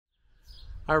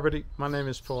Hi everybody, my name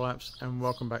is Paul and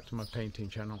welcome back to my painting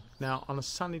channel. Now on a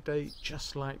sunny day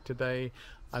just like today,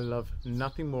 I love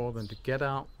nothing more than to get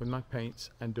out with my paints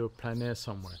and do a plein air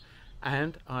somewhere.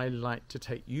 And I like to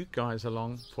take you guys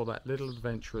along for that little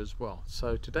adventure as well.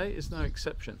 So today is no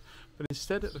exception, but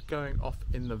instead of going off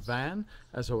in the van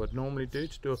as I would normally do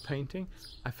to do a painting,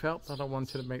 I felt that I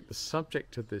wanted to make the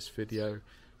subject of this video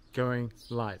going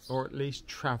light, or at least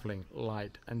traveling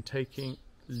light and taking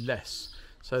less,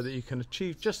 so that you can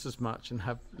achieve just as much and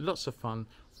have lots of fun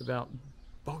without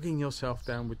bogging yourself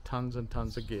down with tons and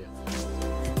tons of gear.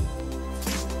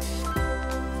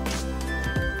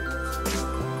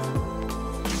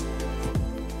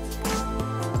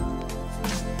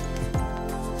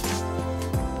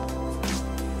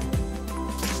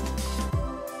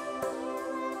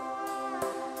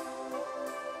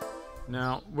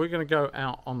 Now we're going to go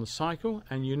out on the cycle,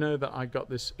 and you know that I got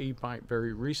this e-bike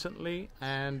very recently,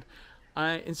 and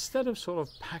instead of sort of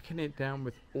packing it down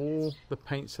with all the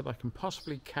paints that I can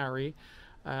possibly carry,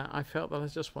 I felt that I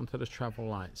just wanted to travel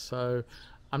light. So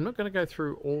I'm not going to go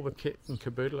through all the kit and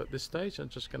caboodle at this stage. I'm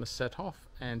just going to set off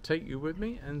and take you with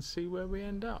me and see where we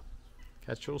end up.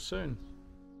 Catch you all soon.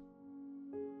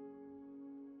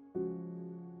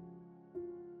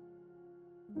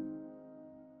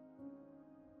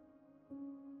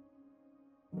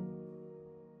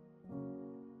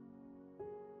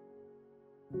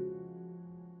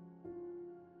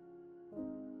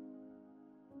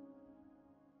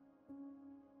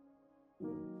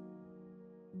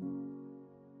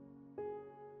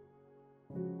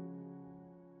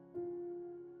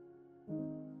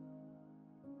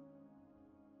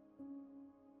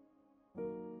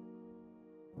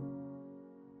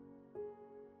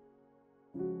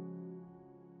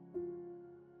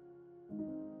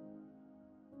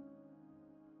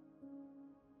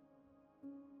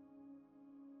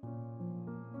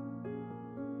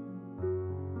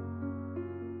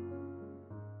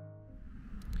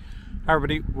 Hi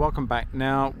everybody, welcome back.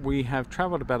 Now we have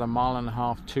traveled about 1.5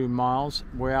 miles, 2 miles.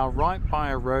 We are right by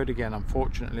a road again.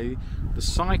 Unfortunately, the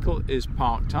cycle is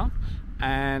parked up,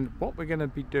 and what we're going to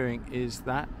be doing is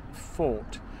that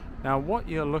fort. Now what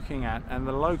you're looking at, and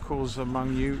the locals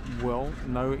among you will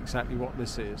know exactly what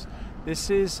this is.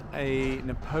 This is a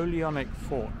Napoleonic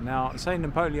fort. Now I say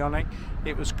Napoleonic,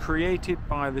 it was created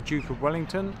by the Duke of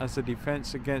Wellington as a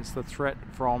defense against the threat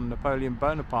from Napoleon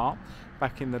Bonaparte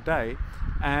back in the day,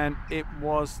 and it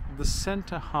was the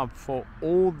center hub for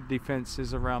all the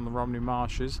defenses around the Romney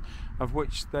Marshes, of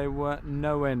which there were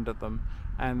no end of them,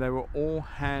 and they were all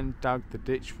hand dug. The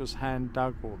ditch was hand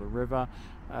dug, or the river,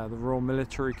 the Royal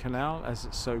Military Canal as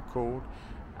it's so called,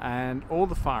 and all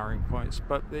the firing points,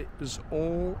 but it was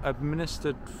all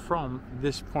administered from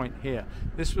this point here.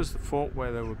 This was the fort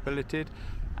where they were billeted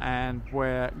and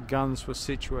where guns were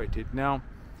situated. Now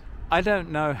I don't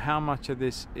know how much of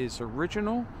this is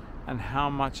original and how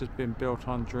much has been built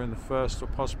on during the First or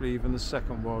possibly even the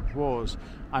Second World Wars.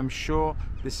 I'm sure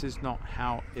this is not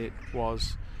how it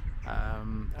was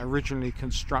originally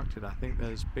constructed. I think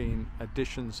there's been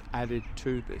additions added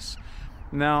to this.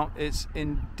 Now it's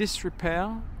in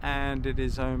disrepair, and it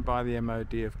is owned by the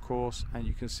MOD, of course, and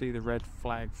you can see the red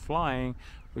flag flying,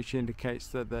 which indicates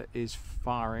that there is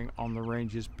firing on the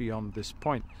ranges beyond this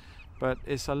point. But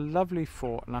it's a lovely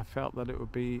fort, and I felt that it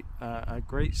would be a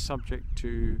great subject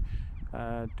to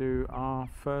do our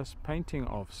first painting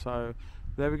of. So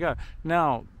there we go.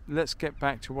 Now let's get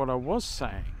back to what I was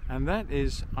saying, and that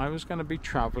is I was going to be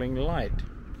traveling light.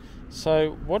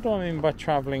 So what do I mean by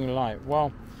traveling light?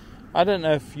 Well, I don't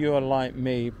know if you're like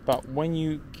me, but when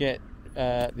you get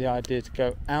the idea to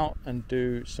go out and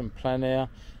do some plein air,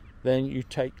 then you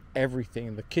take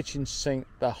everything, the kitchen sink,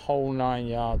 the whole 9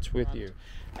 yards with you.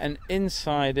 And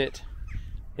inside it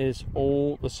is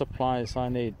all the supplies I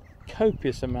need.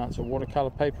 Copious amounts of watercolor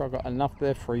paper. I've got enough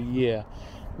there for a year.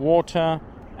 Water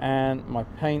and my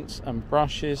paints and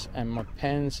brushes and my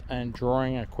pens and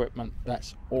drawing equipment.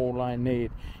 That's all I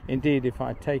need. Indeed, if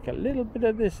I take a little bit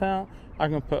of this out, I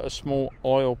can put a small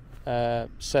oil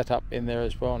setup in there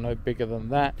as well, no bigger than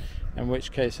that, in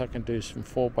which case I can do some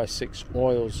 4x6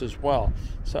 oils as well.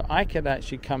 So I could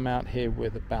actually come out here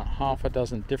with about half a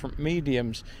dozen different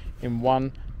mediums in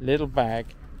one little bag,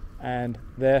 and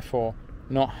therefore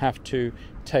not have to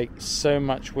take so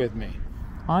much with me.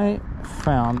 I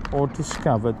found or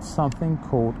discovered something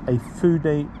called a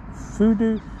Fude,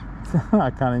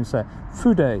 I can't even say it,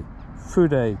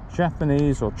 Fude,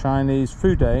 Japanese or Chinese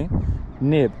Fude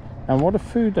nib. And what a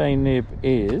Fude nib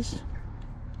is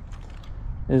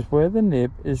where the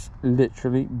nib is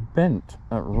literally bent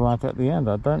right at the end.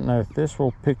 I don't know if this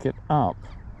will pick it up,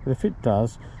 but if it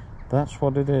does, that's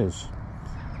what it is.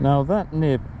 Now that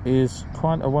nib is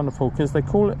quite a wonderful, because they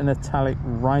call it an italic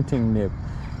writing nib.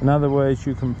 In other words,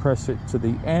 you can press it to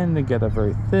the end and get a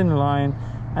very thin line,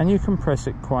 and you can press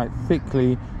it quite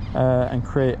thickly and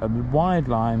create a wide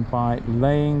line by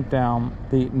laying down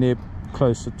the nib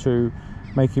closer to,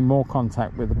 making more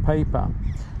contact with the paper.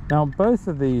 Now both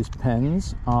of these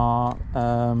pens are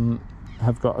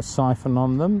have got a siphon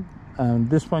on them, and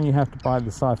this one you have to buy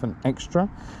the siphon extra,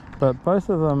 but both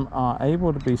of them are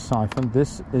able to be siphoned.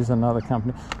 This is another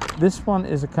company. This one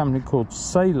is a company called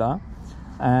Sailor,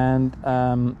 and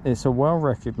it's a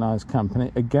well-recognized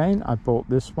company. Again, I bought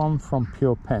this one from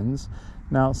Pure Pens.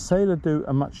 Now Sailor do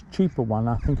a much cheaper one,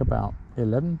 I think about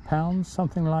 £11,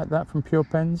 something like that, from Pure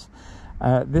Pens.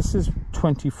 This is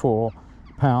 £24,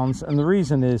 and the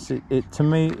reason is it to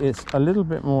me it's a little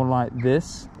bit more like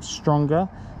this, stronger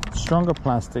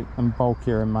plastic and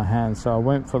bulkier in my hand, so I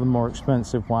went for the more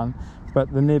expensive one,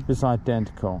 but the nib is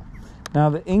identical. Now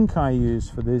the ink I use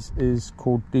for this is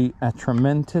called the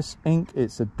Atramentis ink.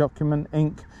 It's a document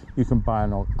ink. You can buy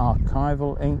an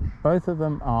archival ink. Both of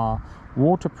them are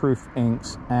waterproof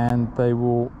inks, and they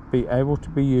will be able to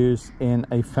be used in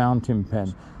a fountain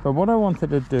pen. But what I wanted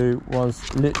to do was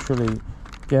literally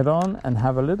get on and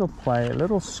have a little play, a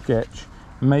little sketch,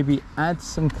 maybe add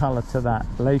some color to that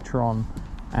later on.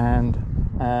 And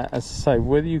as I say,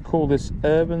 whether you call this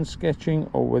urban sketching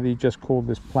or whether you just call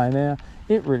this plein air,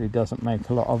 it really doesn't make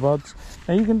a lot of odds.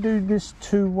 Now you can do this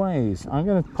two ways. I'm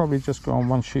going to probably just go on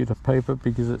one sheet of paper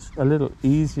because it's a little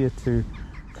easier to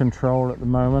control at the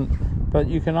moment, but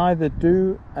you can either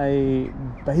do a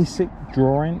basic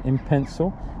drawing in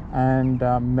pencil, and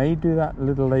may do that a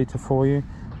little later for you,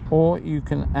 or you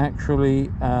can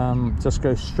actually just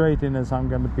go straight in, as I'm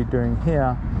going to be doing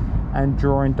here, and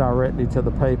drawing directly to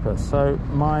the paper. So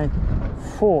my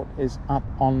fort is up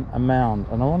on a mound,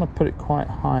 and I want to put it quite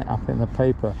high up in the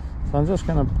paper, so I'm just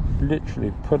going to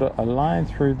literally put a line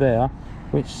through there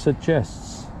which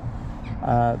suggests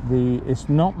it's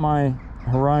not my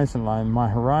horizon line. My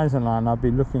horizon line, I'll be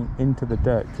looking into the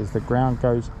dirt because the ground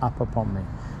goes up upon me,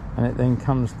 and it then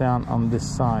comes down on this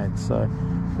side. So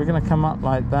we're going to come up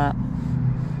like that,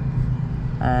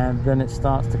 and then it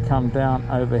starts to come down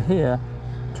over here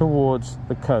towards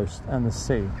the coast and the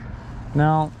sea.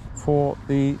 Now for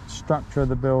the structure of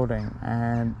the building,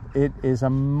 and it is a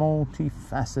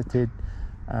multifaceted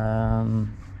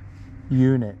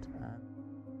unit.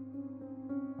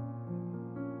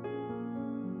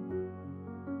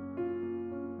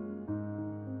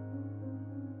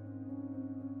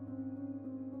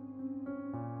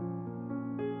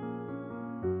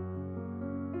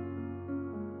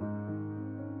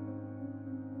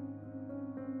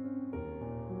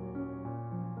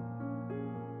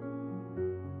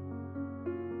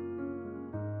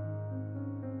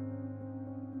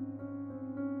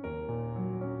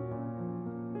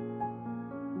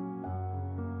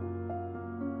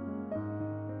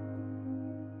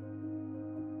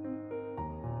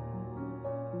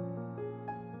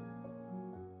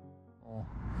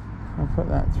 I'll put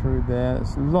that through there.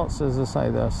 There's lots, as I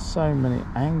say, there are so many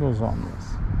angles on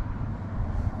this.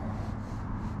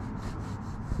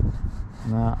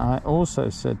 Now I also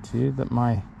said to you that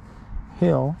my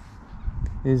hill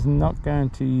is not going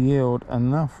to yield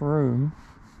enough room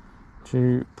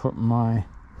to put my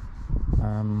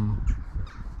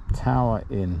tower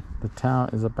in. The tower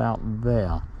is about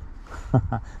there.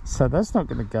 So that's not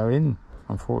going to go in,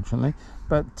 unfortunately,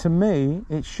 but to me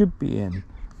it should be in.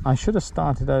 I should have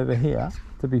started over here,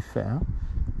 to be fair,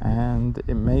 and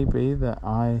it may be that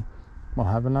I will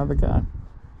have another go.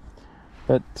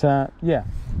 But yeah,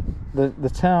 the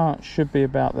tower should be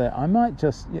about there. I might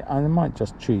just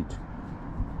cheat.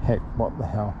 Heck, what the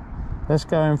hell. Let's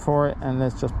go in for it, and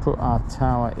let's just put our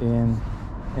tower in.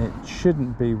 It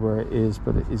shouldn't be where it is,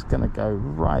 but it is going to go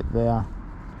right there.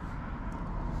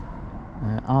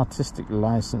 Artistic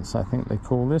license, I think they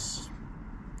call this.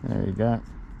 There you go.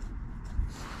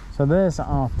 So there's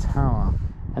our tower,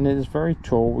 and it is very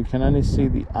tall. We can only see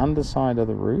the underside of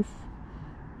the roof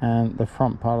and the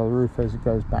front part of the roof as it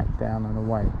goes back down and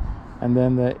away. And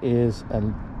then there is a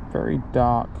very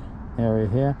dark area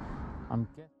here. I'm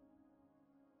guessing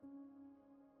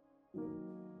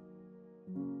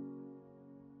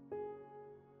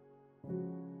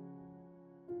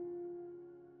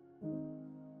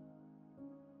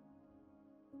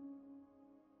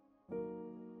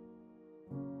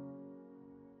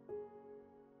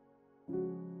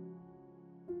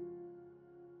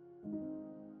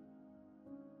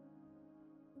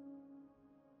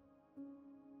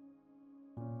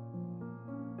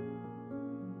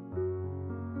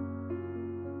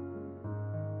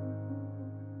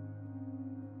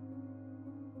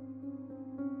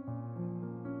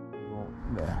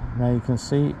Now you can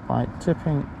see by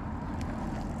tipping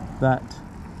that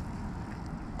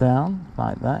down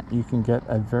like that, you can get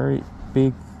a very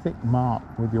big thick mark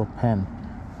with your pen.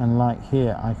 And like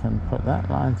here, I can put that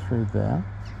line through there,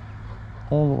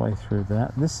 all the way through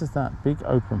there. This is that big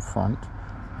open front,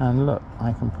 and look,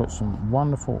 I can put some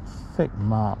wonderful thick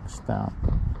marks down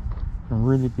and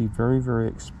really be very, very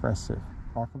expressive.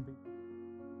 I can be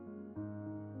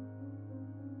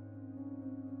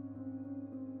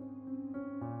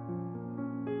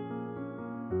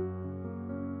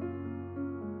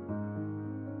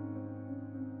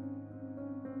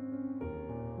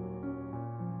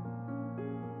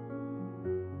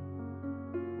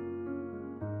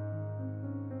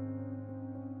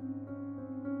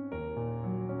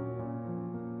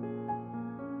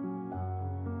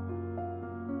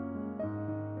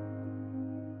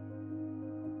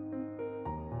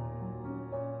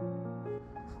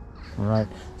right,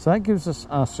 so that gives us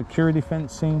our security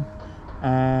fencing,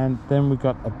 and then we've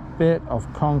got a bit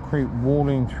of concrete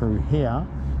walling through here,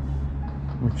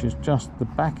 which is just the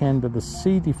back end of the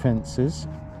sea defences.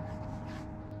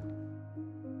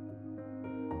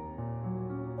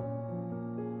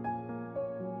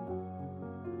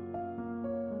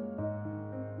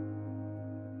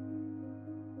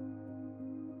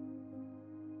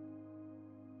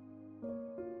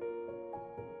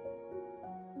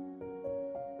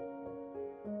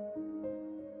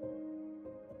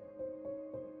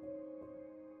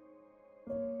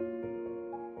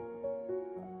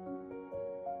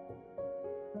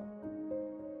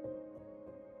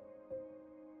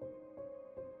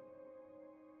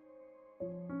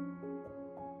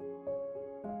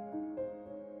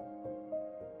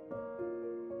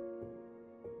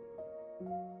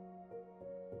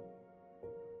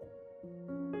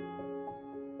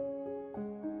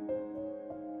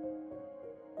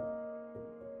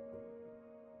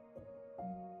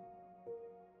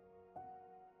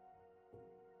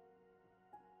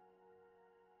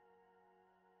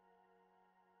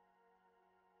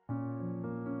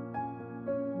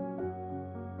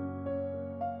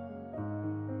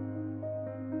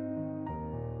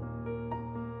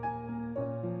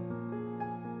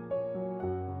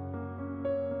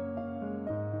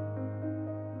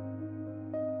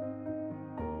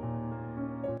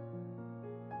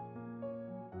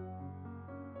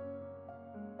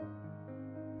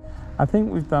 I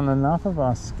think we've done enough of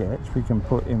our sketch. We can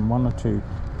put in one or two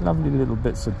lovely little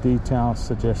bits of detail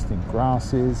suggesting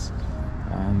grasses,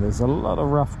 and there's a lot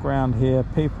of rough ground here.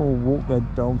 People walk their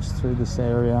dogs through this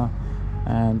area,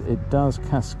 and it does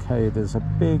cascade. There's a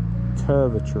big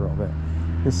curvature of it.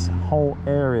 This whole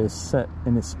area is set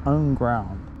in its own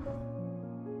ground.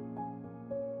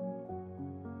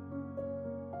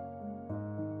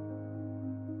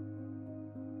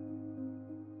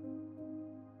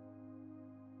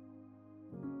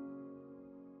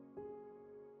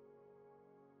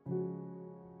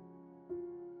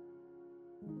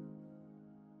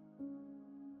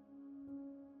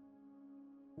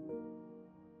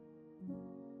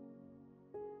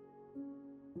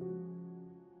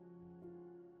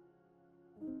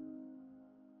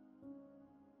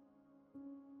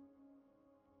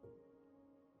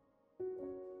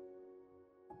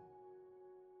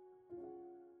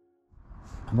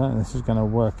 I don't know if this is going to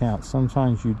work out.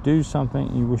 Sometimes you do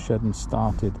something you wish you hadn't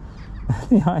started.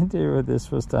 The idea of this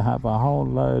was to have a whole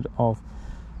load of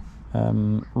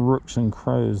rooks and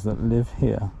crows that live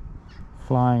here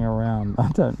flying around. I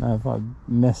don't know if I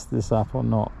messed this up or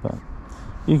not, but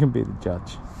you can be the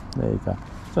judge. There you go.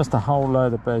 Just a whole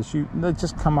load of birds. They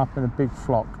just come up in a big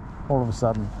flock all of a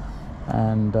sudden,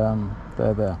 and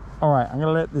they're there. All right, I'm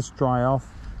going to let this dry off,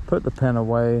 put the pen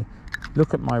away,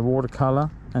 look at my watercolor,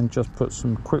 and just put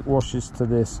some quick washes to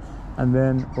this, and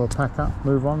then we'll pack up,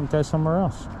 move on, and go somewhere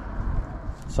else.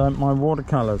 So my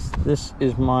watercolors, this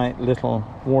is my little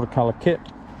watercolor kit,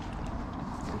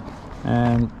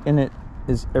 and in it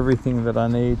is everything that I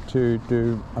need to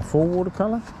do a full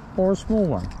watercolor or a small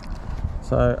one.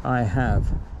 So I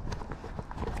have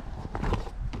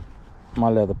my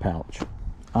leather pouch,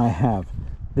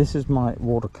 this is my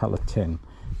watercolor tin.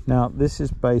 Now this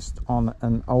is based on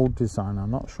an old design.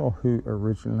 I'm not sure who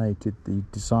originated the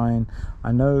design.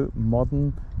 I know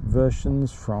modern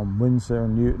versions from Winsor &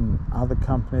 Newton, other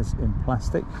companies in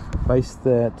plastic, base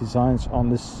their designs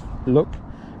on this look,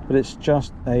 but it's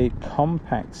just a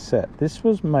compact set. This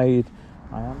was made,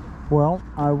 well,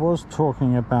 I was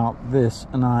talking about this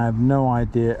and I have no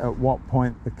idea at what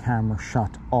point the camera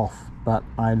shut off, but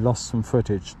I lost some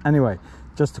footage. Anyway,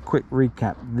 just a quick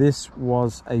recap. This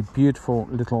was a beautiful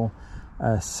little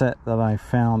set that I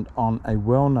found on a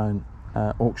well-known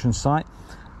auction site,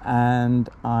 and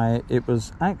it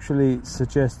was actually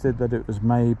suggested that it was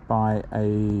made by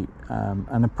an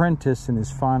apprentice in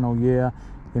his final year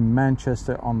in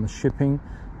Manchester on the shipping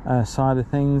side of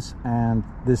things, and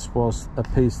this was a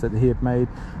piece that he had made.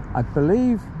 I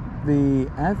believe the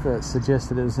advert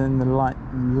suggested it was in the late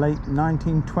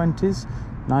 1920s,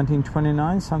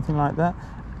 1929, something like that.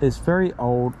 It's very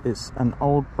old. It's an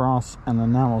old brass and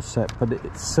enamel set, but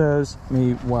it serves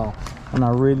me well, and I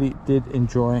really did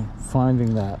enjoy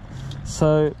finding that.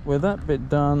 So with that bit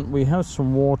done, we have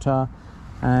some water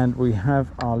and we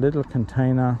have our little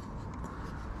container,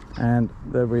 and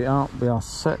there we are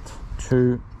set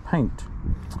to paint.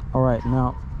 All right,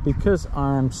 now because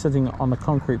I am sitting on a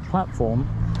concrete platform,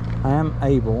 I am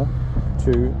able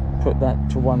to put that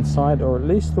to one side, or at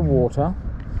least the water,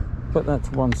 put that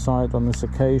to one side on this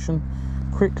occasion.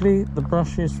 Quickly, the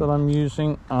brushes that I'm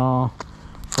using are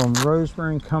from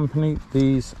Rosemary & Company.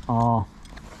 These are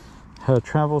her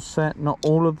travel set. Not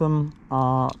all of them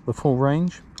are the full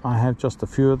range. I have just a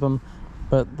few of them,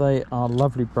 but they are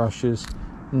lovely brushes.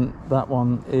 And that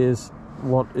one is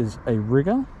what is a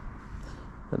rigger.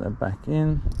 Put that back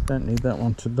in. Don't need that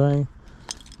one today.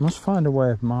 Must find a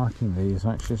way of marking these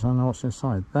actually, so I know what's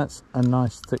inside. That's a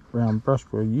nice thick round brush.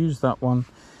 We'll use that one.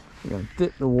 We're going to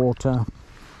dip the water,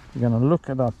 we're going to look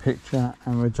at our picture,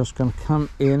 and we're just going to come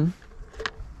in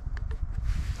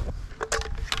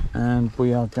and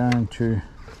we are going to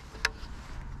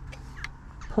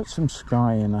put some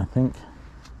sky in. I think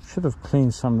should have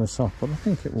cleaned some of this off, but I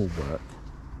think it will work.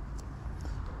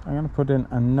 I'm going to put in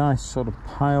a nice sort of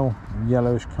pale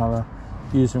yellowish colour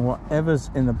using whatever's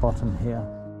in the bottom here.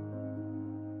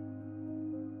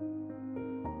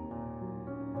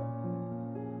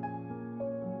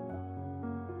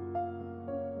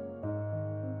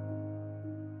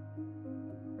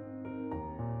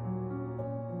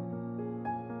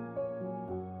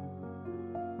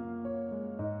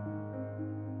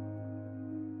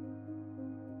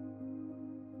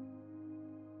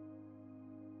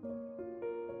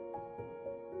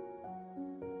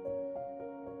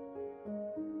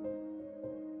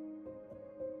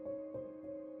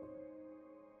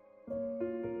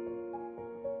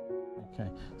 Okay,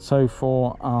 so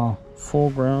for our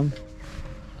foreground,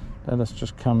 let us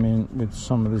just come in with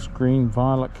some of this green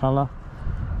violet colour,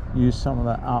 use some of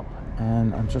that up,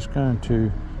 and I'm just going to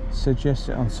suggest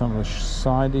it on some of the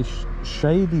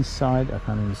shady side. I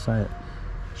can't even say it.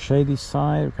 Shady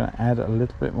side. We're going to add a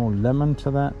little bit more lemon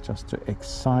to that just to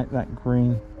excite that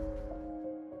green.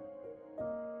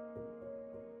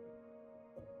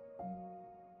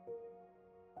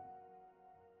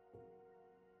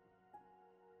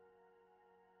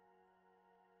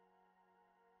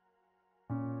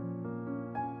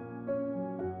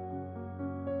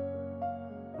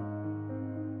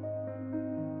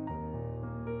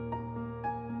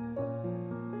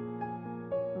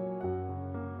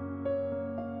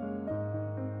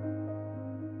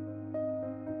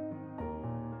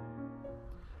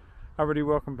 Everybody,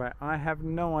 welcome back. I have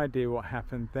no idea what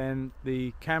happened then.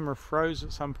 The camera froze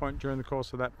at some point during the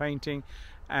course of that painting,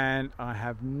 and I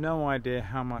have no idea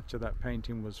how much of that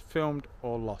painting was filmed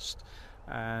or lost,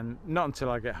 and not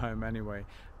until I get home anyway.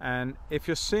 And if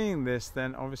you're seeing this,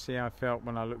 then obviously I felt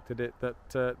when I looked at it that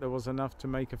there was enough to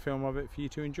make a film of it for you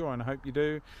to enjoy, and I hope you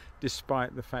do,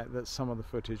 despite the fact that some of the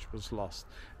footage was lost.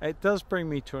 It does bring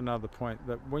me to another point,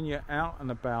 that when you're out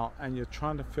and about and you're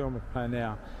trying to film a plein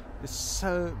air, there's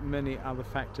so many other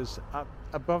factors up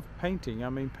above painting.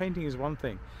 I mean, painting is one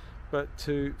thing, but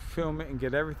to film it and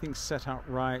get everything set up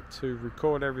right, to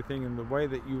record everything in the way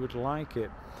that you would like it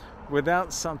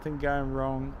without something going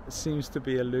wrong, seems to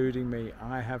be eluding me.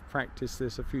 I have practiced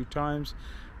this a few times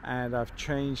and I've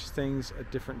changed things at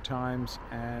different times,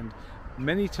 and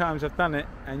many times I've done it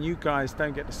and you guys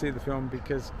don't get to see the film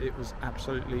because it was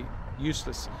absolutely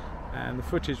useless and the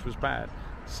footage was bad.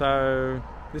 So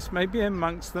this may be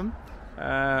amongst them,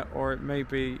 or it may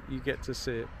be you get to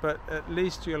see it, but at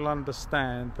least you'll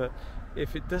understand that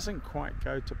if it doesn't quite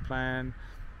go to plan,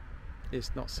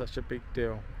 it's not such a big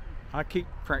deal. I keep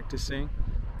practicing,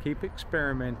 keep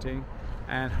experimenting,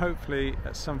 and hopefully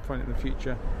at some point in the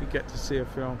future you get to see a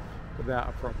film without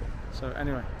a problem. So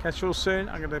anyway, catch you all soon.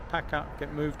 I'm going to pack up,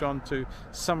 get moved on to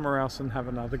somewhere else and have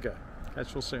another go. Catch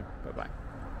you all soon. Bye bye.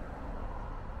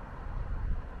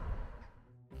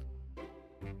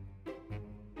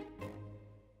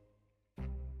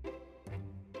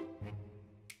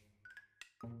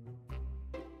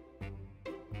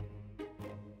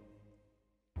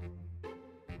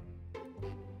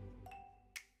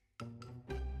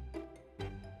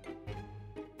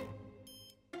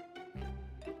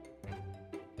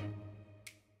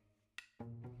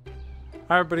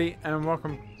 Hi everybody and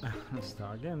welcome. Let's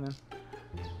start again then.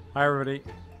 Hi everybody.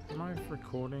 Am I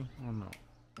recording or not?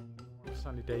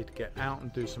 Sunny day to get out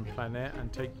and do some plein air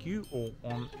and take you all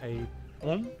on a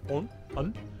plein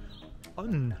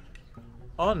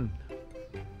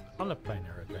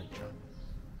air adventure.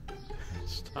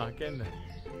 Start again then.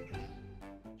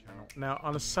 Now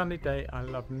on a sunny day I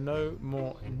love no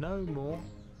more.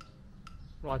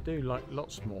 Well, I do like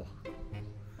lots more.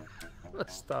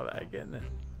 Let's start that again then.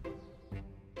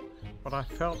 What I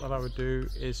felt that I would do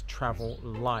is travel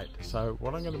light. So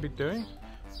what I'm going to be doing,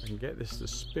 I can get this to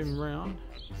spin round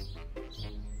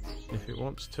if it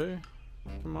wants to.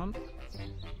 Come on.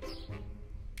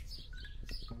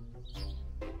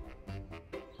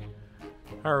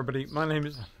 Hi everybody, my name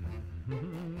is...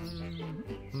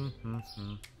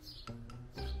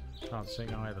 Can't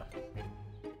sing either.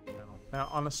 Now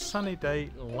on a sunny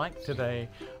day like today,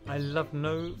 I love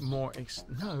no more...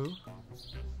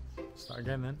 Start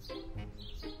again then.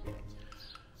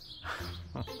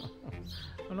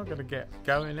 I'm not going to get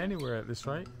going anywhere at this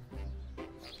rate.